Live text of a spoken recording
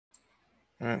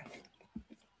All right.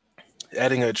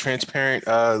 Adding a transparent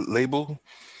label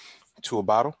to a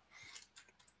bottle.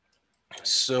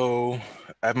 So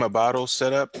I have my bottle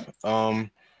set up. Well,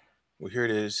 here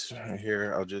it is. Right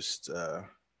here, I'll just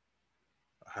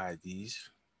hide these.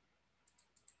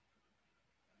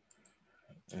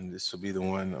 And this will be the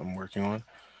one I'm working on.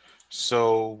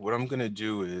 So what I'm gonna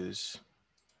do is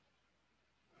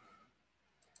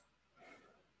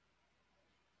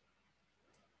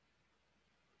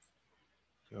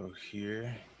go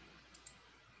here.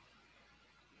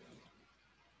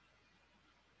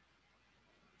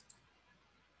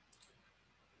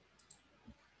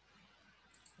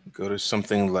 Go to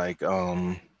something like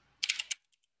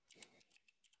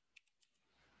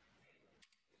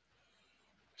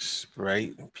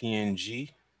Sprite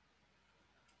PNG.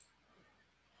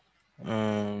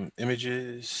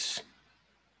 Images.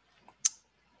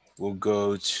 We'll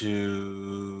go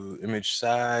to image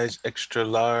size, extra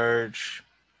large.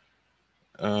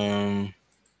 Um,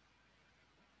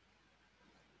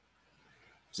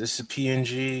 is this a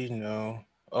PNG? No.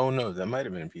 Oh no, that might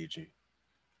have been a PNG.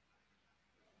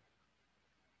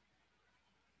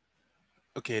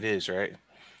 Okay, it is, right?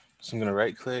 So I'm gonna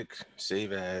right click,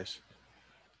 save as.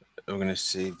 I'm gonna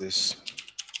save this.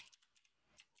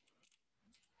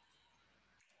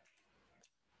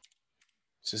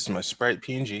 So this is my Sprite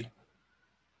PNG.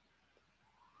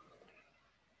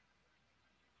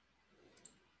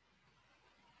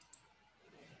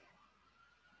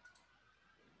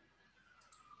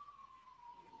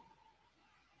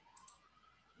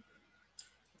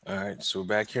 All right, so we're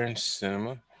back here in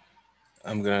Cinema.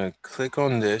 I'm gonna click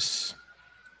on this,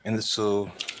 and this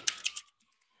will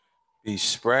be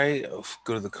Sprite. I'll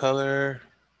go to the color.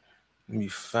 Let me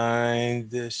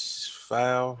find this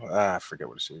file. I forget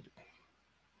what it said.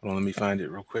 Hold on, let me find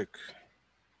it real quick.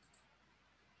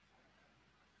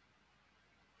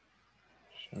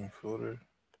 Folder.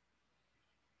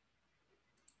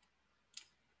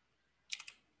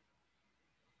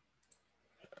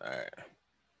 All right.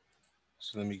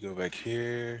 So let me go back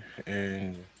here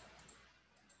and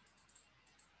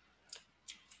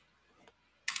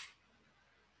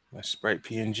my Sprite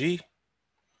PNG,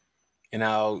 and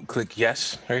I'll click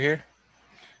yes right here.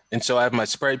 And so I have my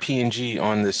Sprite PNG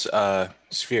on this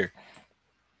sphere.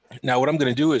 Now what I'm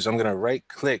gonna do is I'm gonna right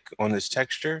click on this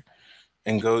texture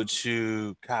and go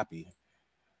to copy.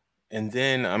 And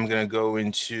then I'm gonna go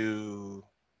into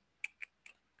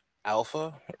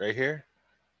alpha right here,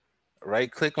 right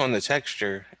click on the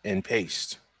texture and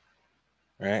paste,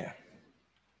 right?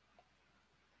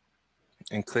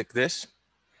 And click this.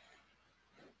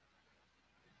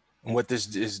 And what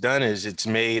this is done is it's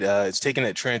made, it's taken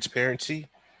that transparency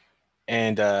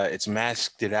and it's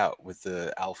masked it out with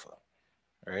the alpha,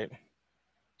 right?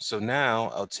 So now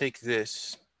I'll take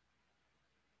this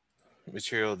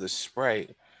material, this Sprite,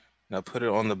 and I'll put it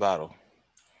on the bottle,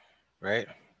 right?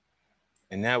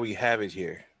 And now we have it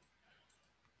here.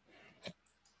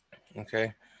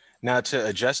 Okay. Now to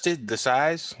adjust it, the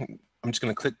size, I'm just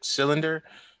gonna click cylinder.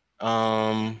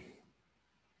 Oh,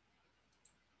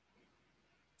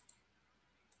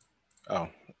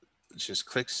 just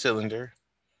click cylinder.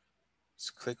 Let's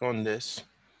click on this,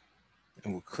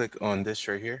 and we'll click on this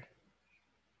right here.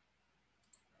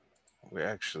 We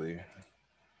actually,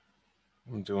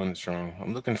 I'm doing this wrong.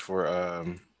 I'm looking for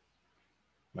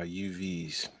my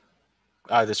UVs.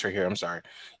 This right here. I'm sorry.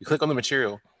 You click on the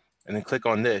material, and then click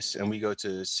on this, and we go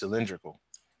to cylindrical.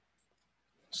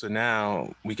 So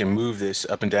now we can move this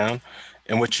up and down.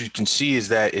 And what you can see is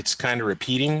that it's kind of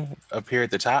repeating up here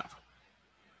at the top.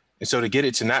 And so to get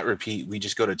it to not repeat, we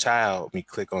just go to tile, we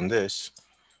click on this.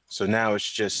 So now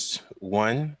it's just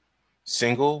one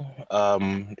single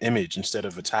image instead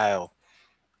of a tile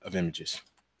of images.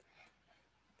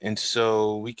 And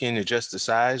so we can adjust the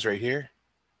size right here.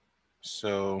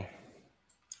 So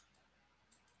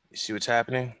you see what's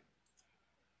happening?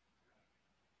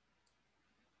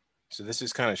 So this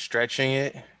is kind of stretching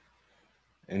it,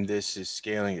 and this is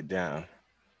scaling it down.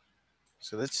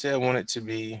 So let's say I want it to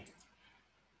be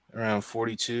around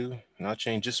 42, and I'll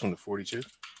change this one to 42.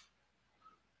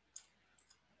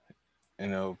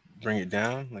 And I'll bring it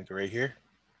down like right here.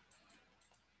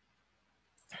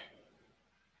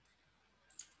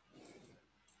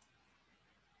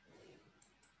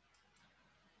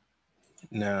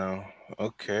 Now,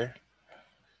 okay,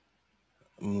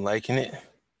 I'm liking it.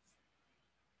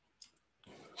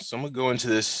 So I'm gonna go into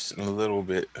this in a little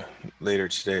bit later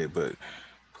today, but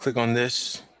click on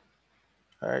this.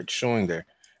 All right, showing there.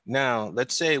 Now,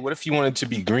 let's say, what if you wanted to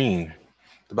be green,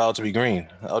 the bottle to be green?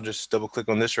 I'll just double click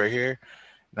on this right here.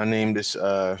 And I'll name this,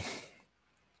 I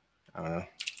don't know.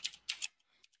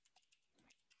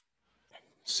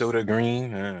 soda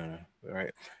green. All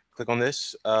right. Click on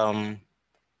this. I'll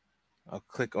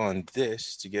click on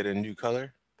this to get a new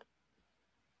color.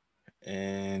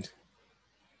 And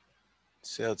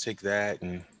say I'll take that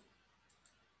and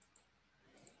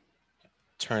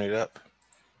turn it up.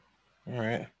 All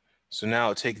right. So now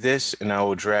I'll take this and I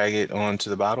will drag it onto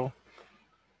the bottle,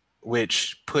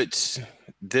 which puts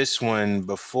this one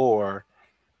before,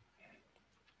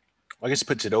 I guess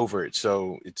puts it over it.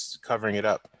 So it's covering it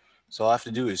up. So all I have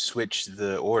to do is switch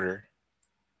the order.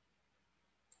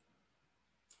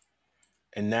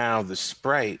 And now the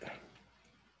Sprite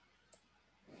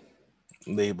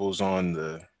labels on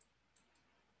the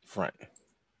front.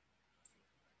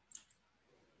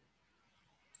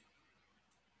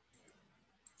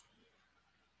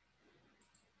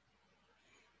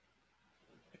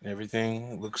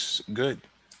 Everything looks good.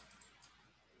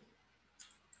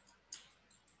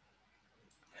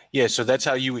 Yeah, so that's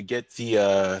how you would get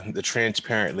the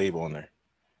transparent label on there.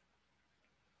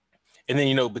 And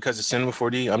then because it's Cinema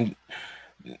 4D, I'm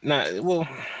not well.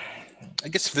 I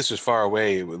guess if this was far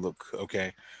away, it would look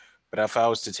okay. But if I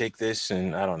was to take this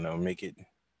and I don't know, make it,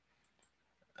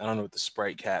 I don't know what the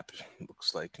Sprite cap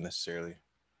looks like necessarily,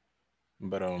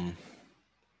 but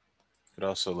could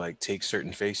also like take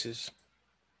certain faces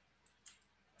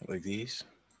like these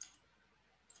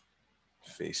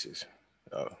faces.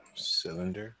 Oh,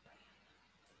 cylinder.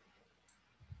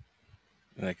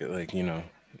 And I could like do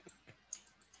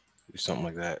something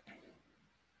like that.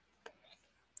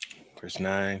 Press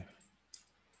 9.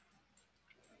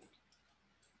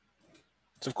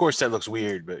 So of course that looks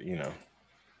weird, but I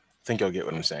think you'll get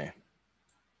what I'm saying.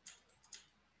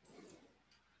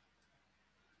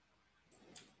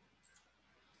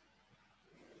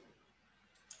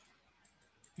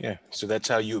 Yeah, so that's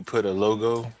how you would put a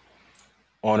logo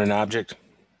on an object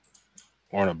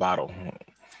or on a bottle.